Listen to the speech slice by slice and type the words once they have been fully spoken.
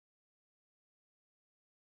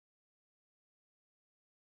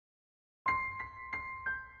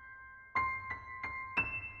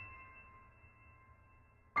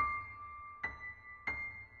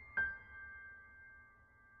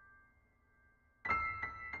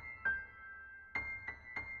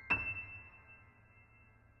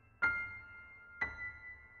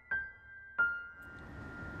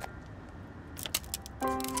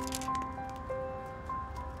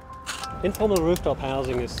Informal rooftop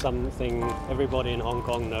housing is something everybody in Hong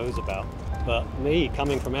Kong knows about, but me,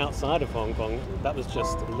 coming from outside of Hong Kong, that was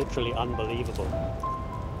just literally unbelievable.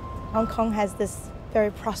 Hong Kong has this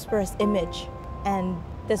very prosperous image, and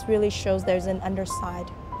this really shows there's an underside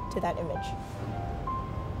to that image.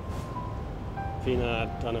 Rufina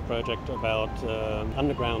had done a project about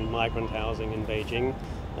underground migrant housing in Beijing,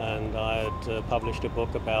 and I had published a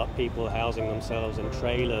book about people housing themselves in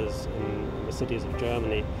trailers in the cities of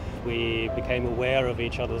Germany. We became aware of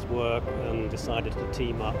each other's work and decided to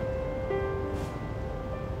team up.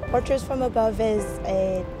 Portraits from Above is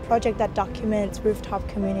a project that documents rooftop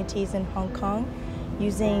communities in Hong Kong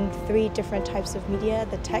using 3 different types of media: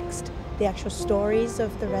 the text, the actual stories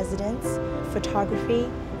of the residents, photography,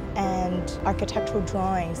 and architectural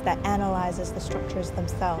drawings that analyzes the structures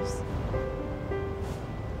themselves.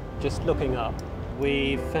 Just looking up,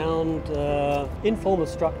 we found informal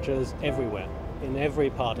structures everywhere, in every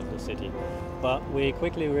part of the city. But we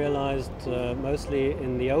quickly realized mostly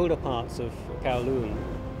in the older parts of Kowloon.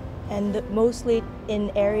 And mostly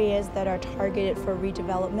in areas that are targeted for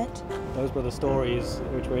redevelopment. Those were the stories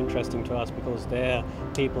which were interesting to us because there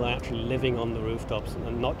people are actually living on the rooftops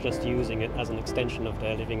and not just using it as an extension of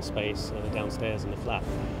their living space downstairs in the flat.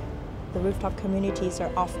 The rooftop communities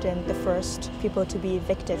are often the first people to be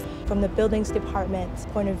evicted. From the buildings department's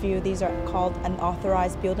point of view, these are called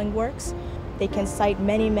unauthorized building works. They can cite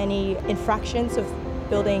many infractions of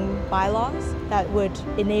building bylaws that would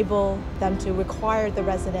enable them to require the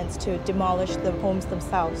residents to demolish the homes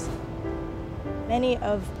themselves. Many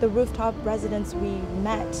of the rooftop residents we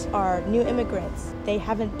met are new immigrants. They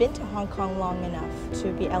haven't been to Hong Kong long enough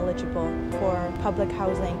to be eligible for public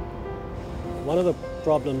housing. One of the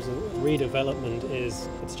problems of redevelopment is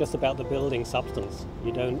it's just about the building substance.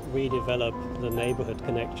 You don't redevelop the neighborhood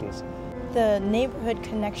connections. The neighborhood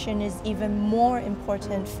connection is even more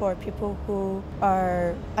important for people who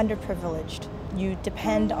are underprivileged. You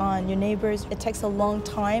depend on your neighbors. It takes a long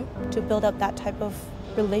time to build up that type of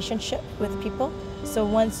relationship with people. So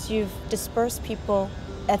once you've dispersed people,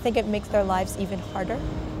 I think it makes their lives even harder.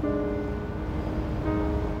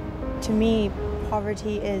 To me,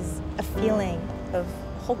 poverty is a feeling of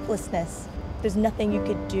hopelessness. There's nothing you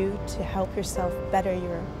could do to help yourself better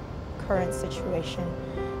your current situation.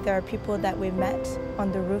 There are people that we met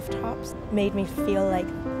on the rooftops, made me feel like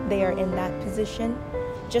they are in that position.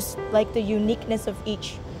 Just like the uniqueness of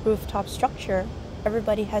each rooftop structure,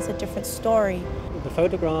 everybody has a different story. The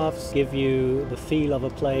photographs give you the feel of a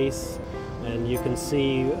place, and you can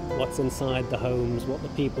see what's inside the homes, what the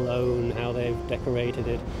people own, how they've decorated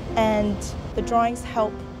it. And the drawings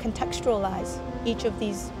help contextualize each of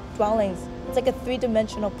these dwellings. It's like a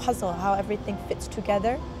 3-dimensional puzzle, how everything fits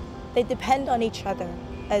together. They depend on each other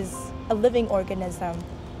as a living organism.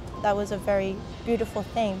 That was a very beautiful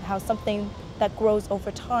thing, how something that grows over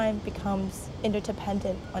time becomes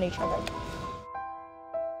interdependent on each other.